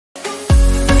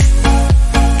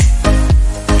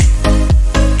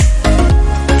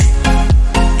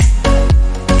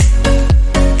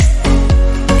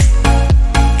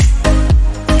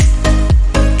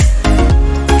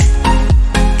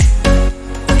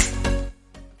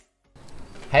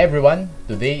Hi everyone!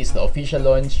 Today is the official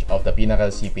launch of the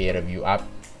Pinnacle CPA Review App.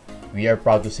 We are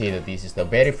proud to say that this is the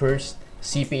very first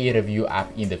CPA Review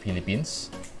App in the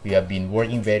Philippines. We have been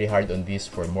working very hard on this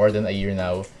for more than a year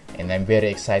now, and I'm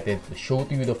very excited to show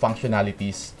to you the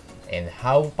functionalities and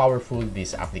how powerful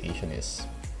this application is.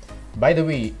 By the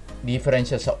way,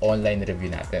 diferensya sa online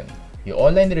review natin. The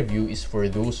online review is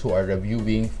for those who are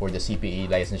reviewing for the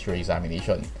CPA licensure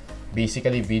examination.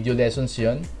 Basically, video lessons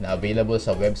yun na available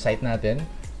sa website natin,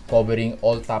 covering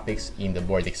all topics in the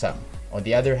board exam. On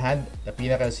the other hand, the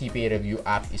Pinnacle CPA Review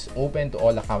App is open to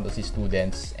all accountancy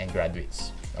students and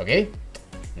graduates. Okay?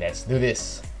 Let's do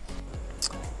this!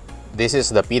 This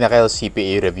is the Pinnacle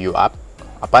CPA Review App.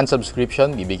 Upon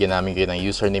subscription, bibigyan namin kayo ng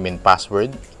username and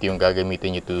password. Ito yung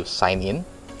gagamitin nyo to sign in.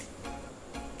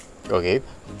 Okay?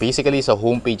 Basically, sa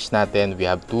homepage natin, we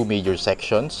have two major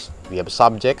sections. We have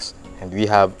subjects and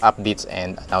we have updates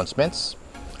and announcements.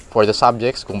 For the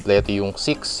subjects, kumpleto yung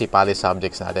 6 CPALE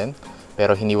subjects natin,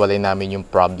 pero hiniwalay namin yung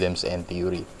problems and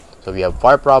theory. So we have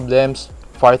FAR problems,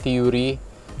 FAR theory,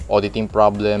 auditing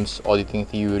problems, auditing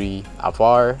theory,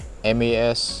 AFAR,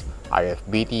 MAS,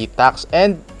 RFBT, tax,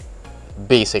 and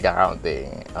basic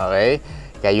accounting. Okay?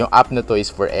 Kaya yung app na to is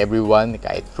for everyone,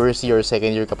 kahit first year or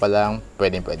second year ka pa lang,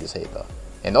 pwede sa ito.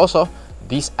 And also,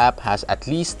 this app has at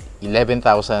least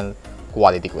 11,000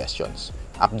 quality questions.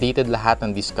 Updated lahat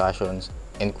ng discussions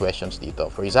and questions dito.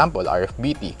 For example,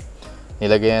 RFBT.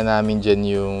 Nilagay na namin dyan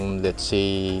yung, let's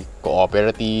say,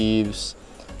 cooperatives,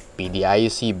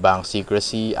 PDIC, bank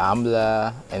secrecy,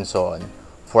 AMLA, and so on.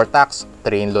 For tax,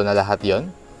 train law na lahat yon.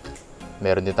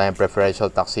 Meron din tayong preferential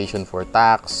taxation for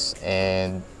tax,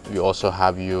 and we also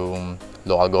have yung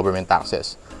local government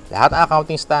taxes. Lahat ng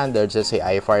accounting standards, let's say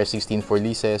IFRS 16 for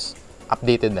leases,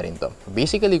 updated na rin to.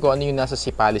 Basically, kung ano yung nasa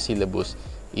CPALE syllabus,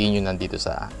 yun yung nandito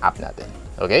sa app natin.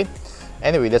 Okay?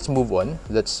 Anyway, let's move on.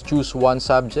 Let's choose one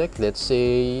subject. Let's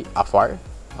say AFAR.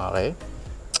 Okay.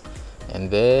 And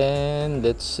then,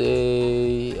 let's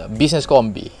say business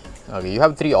combi. Okay, you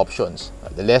have 3 options.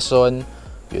 The lesson,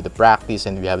 you have the practice,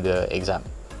 and we have the exam.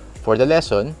 For the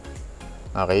lesson,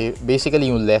 okay,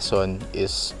 basically yung lesson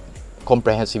is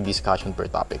comprehensive discussion per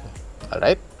topic.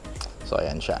 Alright? So,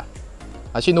 ayan siya.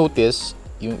 As you notice,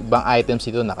 yung ibang items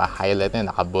dito naka-highlight na,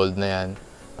 naka-bold na yan,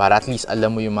 para at least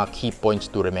alam mo yung mga key points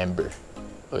to remember.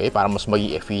 Okay, para mas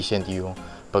maging efficient yung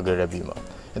pag-review mo.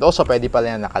 And also, pwede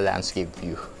pala yan naka-landscape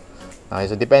view. Okay,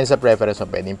 so depende sa preference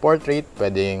mo. Pwedeng portrait,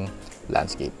 pwedeng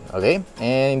landscape. Okay?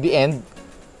 And in the end,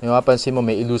 yung mapansin mo,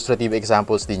 may illustrative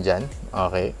examples din dyan.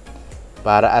 Okay?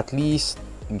 Para at least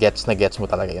gets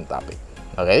mo talaga yung topic.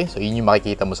 Okay? So, yun yung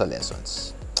makikita mo sa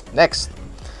lessons. Next,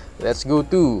 let's go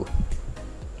to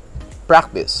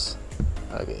practice.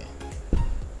 Okay.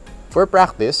 For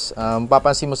practice,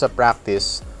 papansin mo sa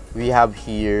practice, we have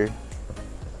here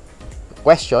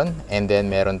question and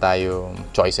then meron tayong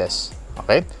choices.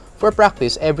 Okay? For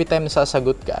practice, every time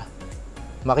nasasagot ka,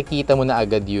 makikita mo na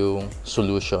agad yung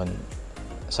solution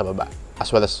sa baba.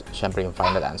 As well as, syempre, yung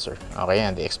final answer. Okay?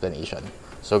 And the explanation.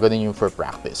 So, ganun yung for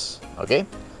practice. Okay?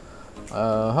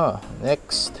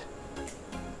 Next.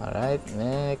 Alright,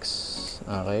 next.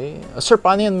 Okay. Sir,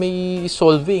 paano yan? May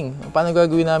solving. Paano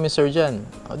gagawin namin, sir, dyan?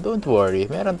 Don't worry.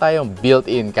 Meron tayong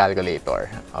built-in calculator.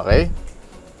 Okay?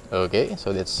 Okay.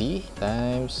 So, let's see.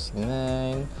 Times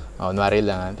 9. Kunwari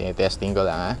lang. Tinitesting ko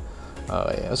lang.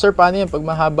 Okay. Sir, paano yan? Pag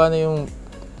mahaba na yung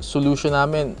solution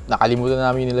namin, nakalimutan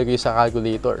namin yung nilagay sa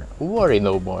calculator. Worry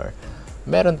no more.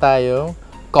 Meron tayong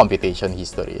computation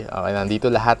history. Okay. Nandito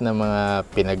lahat ng mga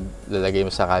pinaglalagay mo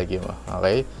sa calc mo.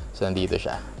 Okay? So, nandito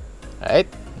siya. Right?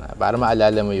 Para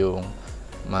maalala mo yung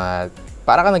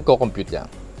para ka nagko-compute lang.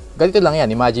 Ganito lang yan.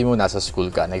 Imagine mo, nasa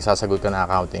school ka, nagsasagot ka ng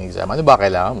accounting exam. Ano ba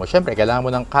kailangan mo? Siyempre, kailangan mo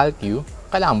ng calcu,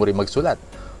 kailangan mo rin magsulat.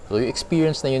 So, yung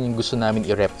experience na yun yung gusto namin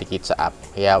i-replicate sa app.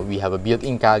 Kaya, we have a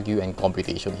built-in calcu and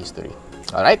computation history.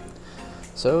 Alright?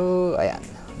 So, ayan.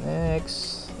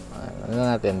 Next. Ano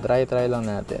natin? Try lang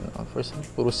natin. First,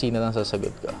 puro C na lang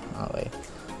sasagot ko. Okay.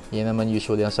 Yan naman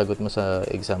usually ang sagot mo sa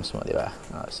exams mo, di ba?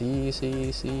 C.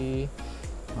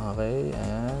 Okay,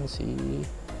 ayan, C.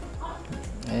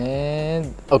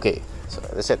 And, okay. So,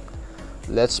 that's it.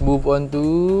 Let's move on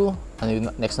to, ano yung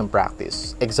next ng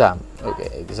practice? Exam.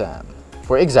 Okay, exam.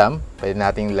 For exam, pwede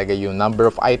natin lagay yung number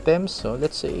of items. So,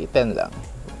 let's say 10 lang.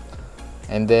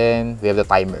 And then, we have the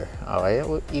timer. Okay,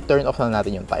 i-turn off na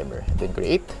natin yung timer. Then,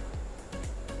 create.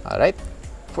 Alright.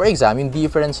 For exam, yung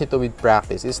difference ito with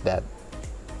practice is that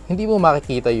hindi mo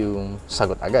makikita yung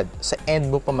sagot agad. Sa end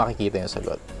mo pa makikita yung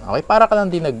sagot. Okay? Para ka lang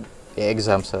din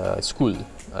nag-exam sa school.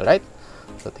 Alright?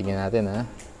 So, tingnan natin, ha?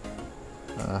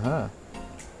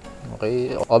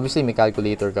 Okay, obviously may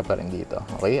calculator ka pa rin dito.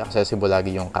 Okay, accessible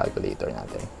lagi yung calculator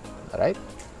natin. Alright,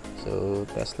 so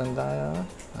test lang tayo.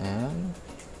 Ayan,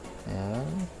 ayan.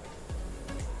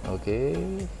 Okay,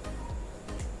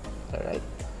 alright,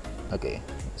 okay,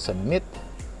 submit.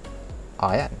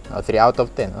 Ayan, 3 out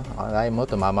of 10. Akala mo,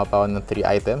 tumama pa ako ng 3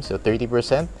 items, so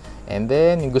 30%. And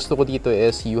then, yung gusto ko dito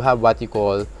is you have what you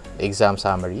call exam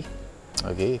summary.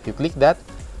 Okay, if you click that,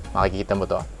 makikita mo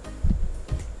to.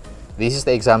 This is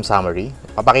the exam summary.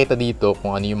 Papakita dito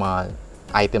kung ano yung mga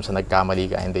items na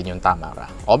nagkamali ka and then yung tama ka.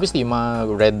 Obviously, yung mga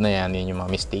red na yan, yun yung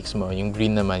mga mistakes mo. Yung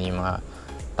green naman, yung mga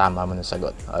tama mo na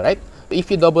sagot. Alright? If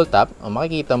you double tap,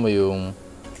 makikita mo yung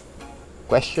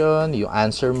question, yung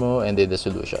answer mo, and then the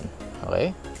solution.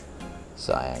 Okay?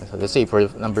 So, ayan. So, let's say for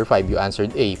number 5, you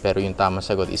answered A, pero yung tamang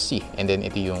sagot is C. And then,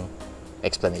 ito yung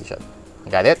explanation.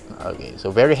 Got it? Okay.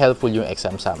 So, very helpful yung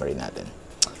exam summary natin.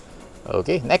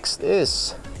 Okay. Next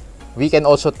is, we can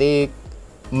also take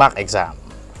mock exam.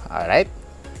 Alright?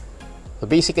 So,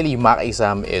 basically, mock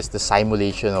exam is the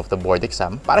simulation of the board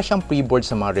exam. Para siyang pre-board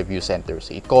sa mga review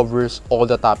centers. It covers all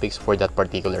the topics for that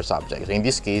particular subject. So, in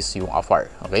this case, yung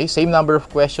AFAR. Okay? Same number of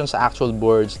questions sa actual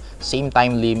boards, same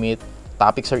time limit,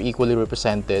 topics are equally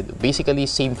represented. Basically,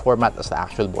 same format as the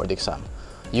actual board exam.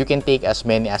 You can take as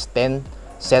many as 10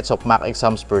 sets of mock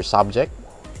exams per subject.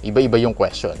 Iba-iba yung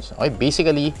questions. Okay?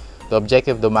 Basically, the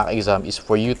objective of the mock exam is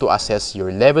for you to assess your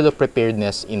level of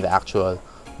preparedness in the actual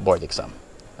board exam.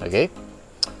 Okay?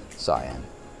 So, ayan.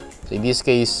 So, in this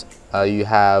case, you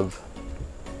have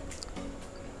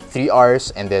 3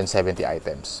 hours and then 70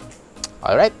 items.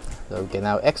 Alright? So, we can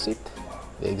now exit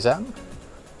the exam.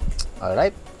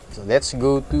 Alright? So, let's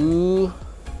go to...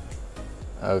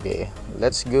 Okay.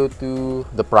 Let's go to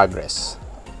the progress.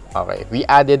 Okay. We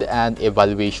added an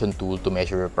evaluation tool to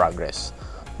measure your progress.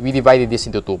 We divided this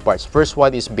into 2 parts. First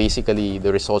one is basically the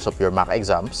results of your mock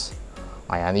exams.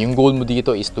 Ayan, yung goal mo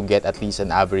dito is to get at least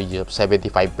an average of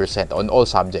 75% on all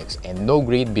subjects and no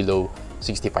grade below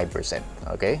 65%.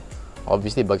 Okay?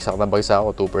 Obviously, bagsak na bagsak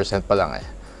ako, 2% pa lang eh.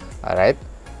 Alright?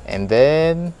 And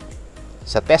then,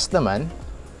 sa test naman,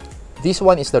 this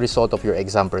one is the result of your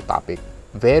exam per topic.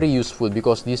 Very useful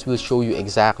because this will show you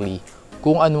exactly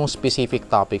kung anong specific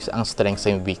topics ang strengths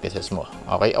and weaknesses mo.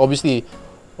 Okay? Obviously,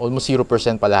 almost 0%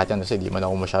 pa lahat yan kasi di man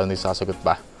ako masyadong nagsasagot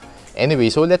pa.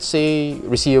 Anyway, so let's say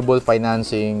receivable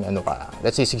financing, ano ka,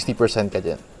 let's say 60% ka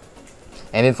dyan.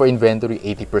 And then for inventory,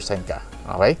 80% ka.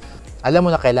 Okay? Alam mo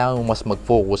na kailangan mo mas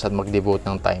mag-focus at mag-devote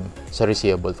ng time sa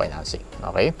receivable financing.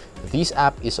 Okay? This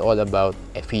app is all about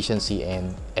efficiency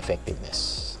and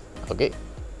effectiveness. Okay?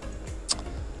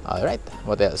 Alright,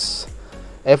 what else?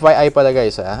 FYI pala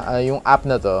guys, yung app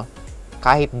na to,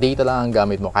 kahit data lang ang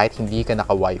gamit mo, kahit hindi ka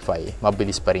naka-Wi-Fi,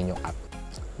 mabilis pa rin yung app.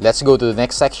 Let's go to the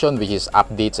next section, which is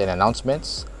updates and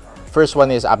announcements. First one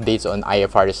is updates on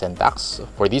IFRS and tax.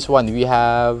 For this one, we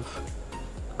have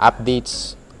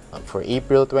updates for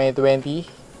April 2020.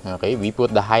 Okay, we put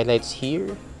the highlights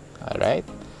here. Alright.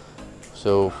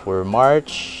 So, for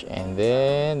March, and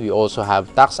then we also have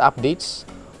tax updates.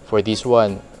 For this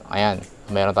one, ayan,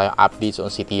 meron tayong updates on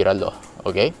Sitira Law.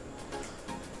 Okay?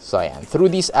 So, ayan.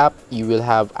 Through this app, you will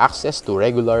have access to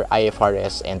regular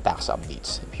IFRS and tax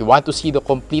updates. If you want to see the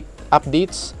complete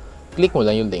updates, click mo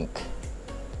lang yung link.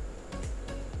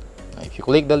 If you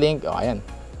click the link, ayan,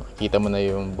 makikita mo na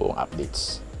yung buong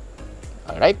updates.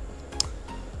 Alright?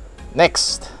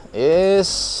 Next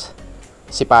is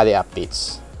CPALE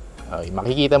updates.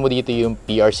 Makikita mo dito yung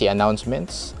PRC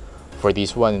announcements. For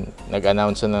this one,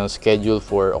 nag-announce na ng schedule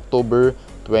for October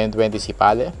 2020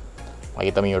 CPALE.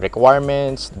 Makita mo yung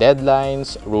requirements,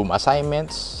 deadlines, room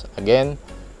assignments. Again,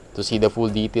 to see the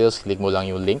full details, click mo lang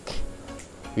yung link.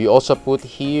 We also put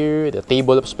here the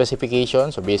table of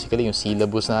specifications. So basically, yung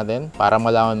syllabus natin para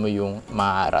malaman mo yung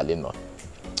maaaralin mo.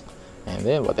 And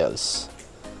then, what else?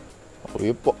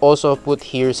 We also put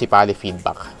here CPALE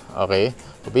feedback. Okay?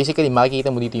 So basically,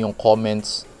 makikita mo dito yung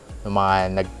comments ng mga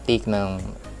nag-take ng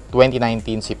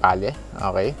 2019 CPALE.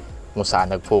 Okay? Kung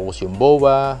saan nag-focus yung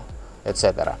BOA,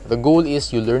 etc. The goal is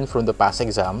you learn from the past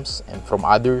exams and from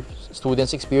other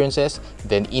students' experiences,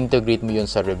 then integrate mo yun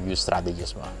sa review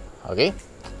strategies mo. Okay?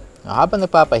 Habang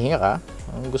nagpapahinga ka,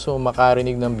 gusto mo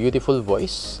makarinig ng beautiful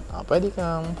voice, pwede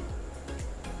kang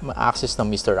ma-access ng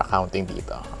Mr. Accounting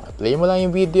dito. Play mo lang yung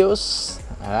videos,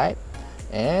 alright?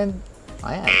 And,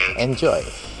 ayan, enjoy.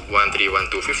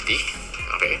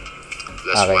 131,250, okay?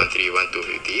 Plus Okay.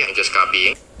 131,250, I'm just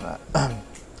copying.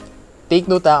 Take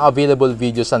note ang available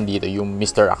videos nandito, yung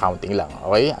Mr. Accounting lang.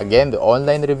 Okay? Again, the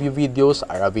online review videos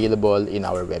are available in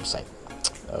our website.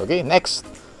 Okay, next.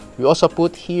 We also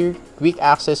put here quick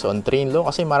access on train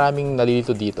law kasi maraming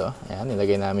nalilito dito. Ayan,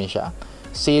 nilagay namin siya.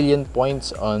 salient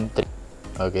points on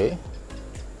okay.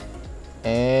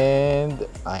 And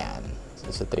ayan,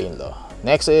 so sa train law.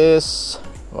 Next is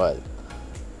what?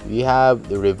 We have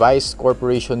the revised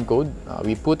corporation code.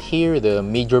 We put here the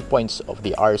major points of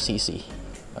the RCC.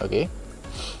 Okay.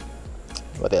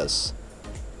 What else?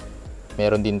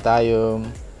 Meron din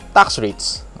tayong tax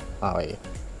rates. Okay.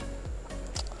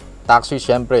 Tax rates,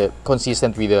 syempre,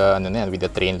 consistent with the, with the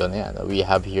train law na yan. We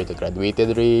have here the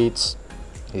graduated rates,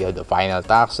 we have the final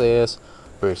taxes,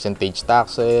 percentage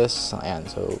taxes, ayan,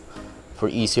 so, for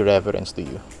easy reference to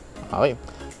you. Okay.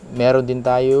 Meron din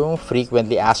tayong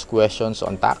frequently asked questions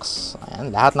on tax.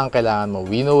 Ayan, lahat ng kailangan mo.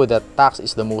 We know that tax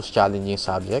is the most challenging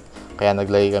subject, kaya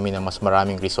naglagay kami ng mas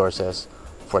maraming resources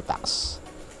for tax.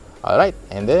 Alright,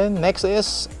 and then next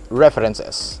is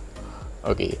references.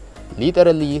 Okay.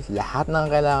 Literally, lahat ng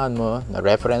kailangan mo na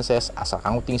references as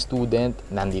accounting student,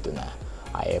 nandito na.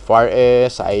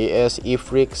 IFRS, IAS,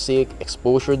 IFRS, SIC,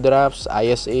 exposure drafts,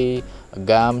 ISA,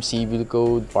 GAM, civil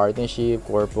code, partnership,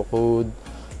 Corpo Code,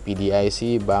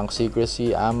 PDIC, bank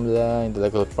secrecy, AMLA,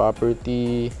 intellectual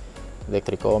property,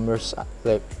 Electronic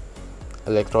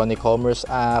Commerce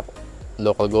Act,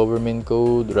 local government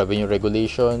code, revenue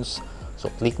regulations. So,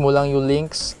 click mo lang yung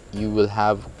links, you will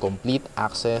have complete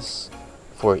access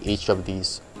for each of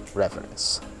these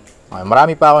reference. Okay,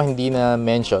 marami pa ako hindi na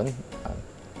mention.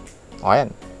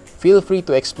 Ayan. Feel free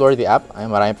to explore the app. Ay,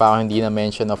 marami pa ako hindi na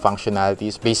mention of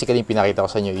functionalities. Basically, pinakita ko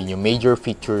sa inyo yung major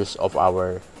features of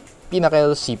our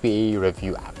Pinnacle CPA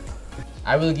Review App.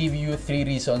 I will give you 3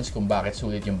 reasons kung bakit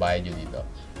sulit yung bayad nyo dito.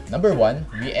 Number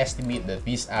 1, we estimate that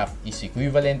this app is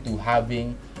equivalent to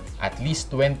having at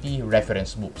least 20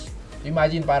 reference books. So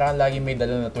imagine parang lagi may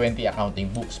dala na 20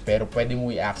 accounting books pero pwede mo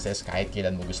i-access kahit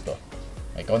kailan mo gusto.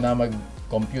 Ikaw na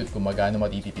mag-compute kung magkano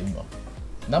matitipid mo.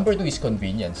 Number 2 is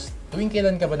convenience. Tuwing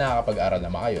kailan ka ba nakakapag-aral na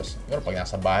maayos? Pero pag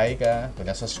nasa bahay ka, pag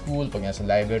nasa school, pag nasa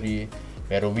library.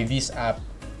 Pero with this app,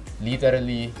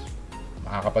 literally,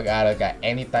 makakapag-aral ka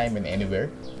anytime and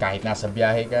anywhere. Kahit nasa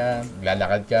biyahe ka,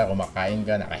 lalakad ka, kumakain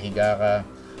ka, nakahiga ka.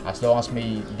 As long as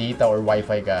may data or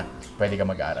wifi ka, pwede ka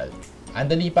mag-aral. Ang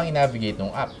dali pang i-navigate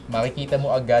ng app. Makikita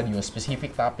mo agad yung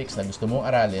specific topics na gusto mong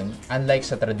aralin, unlike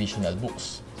sa traditional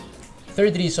books.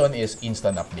 Third reason is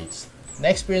instant updates.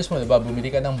 Na-experience mo na ba, bumili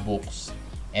ka ng books,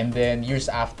 and then years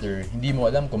after, hindi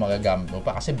mo alam kung magagamit mo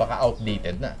pa kasi baka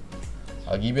outdated na.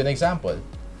 I'll give you an example.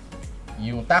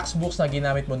 Yung textbooks na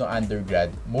ginamit mo no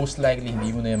undergrad, most likely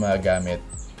hindi mo na yung magagamit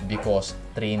because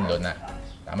train law na.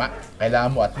 Tama?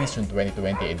 Kailangan mo at least yung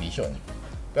 2020 edition.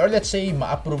 Pero let's say,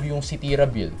 ma-approve yung CTIRA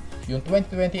bill. Yung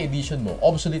 2020 edition mo,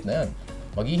 obsolete na yun.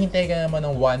 Maghihintay ka naman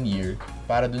ng 1 year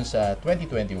para dun sa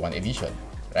 2021 edition.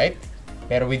 Right?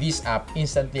 Pero with this app,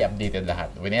 instantly updated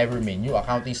lahat. Whenever may new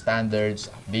accounting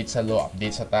standards, update sa law,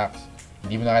 update sa tax,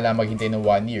 hindi mo na kailangan maghintay ng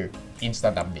 1 year.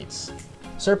 Instant updates.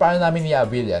 Sir, paano namin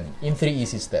i-avail yan? In 3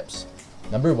 easy steps.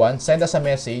 Number 1, send us a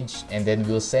message and then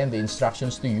we'll send the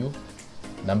instructions to you.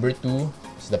 Number 2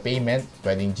 is the payment,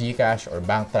 pwedeng GCash or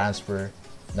bank transfer.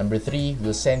 Number 3,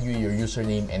 we'll send you your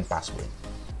username and password.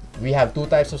 We have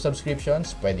 2 types of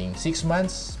subscriptions, pwedeng 6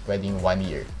 months, pwedeng 1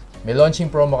 year. May launching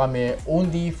promo kami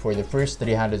only for the first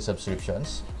 300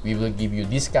 subscriptions. We will give you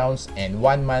discounts and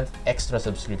 1 month extra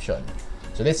subscription.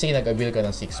 So let's say nag-avail ka ng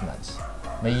 6 months.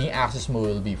 Magiging access mo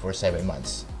will be for 7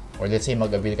 months. Or let's say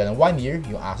mag-avail ka ng 1 year,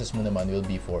 yung access mo naman will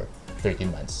be for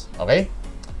 13 months. Okay?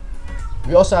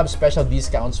 We also have special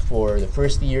discounts for the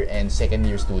first year and second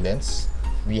year students.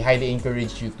 We highly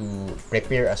encourage you to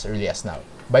prepare as early as now.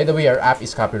 By the way, our app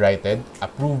is copyrighted,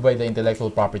 approved by the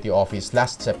Intellectual Property Office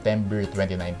last September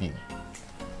 2019.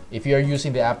 If you are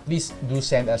using the app, please do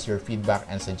send us your feedback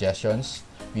and suggestions.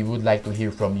 We would like to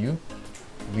hear from you.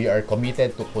 We are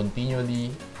committed to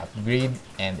continually upgrade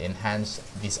and enhance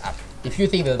this app. If you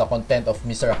think that the content of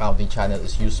Mr. Accounting channel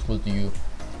is useful to you,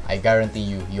 I guarantee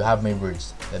you, you have my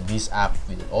words, that this app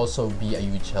will also be a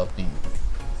huge help to you.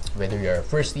 Whether you're a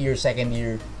first year, second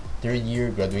year, third year,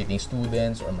 graduating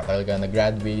students, or matagal ka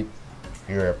na-graduate, if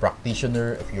you're a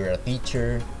practitioner, if you're a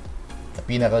teacher, the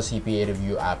Pinnacle CPA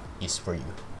Review App is for you.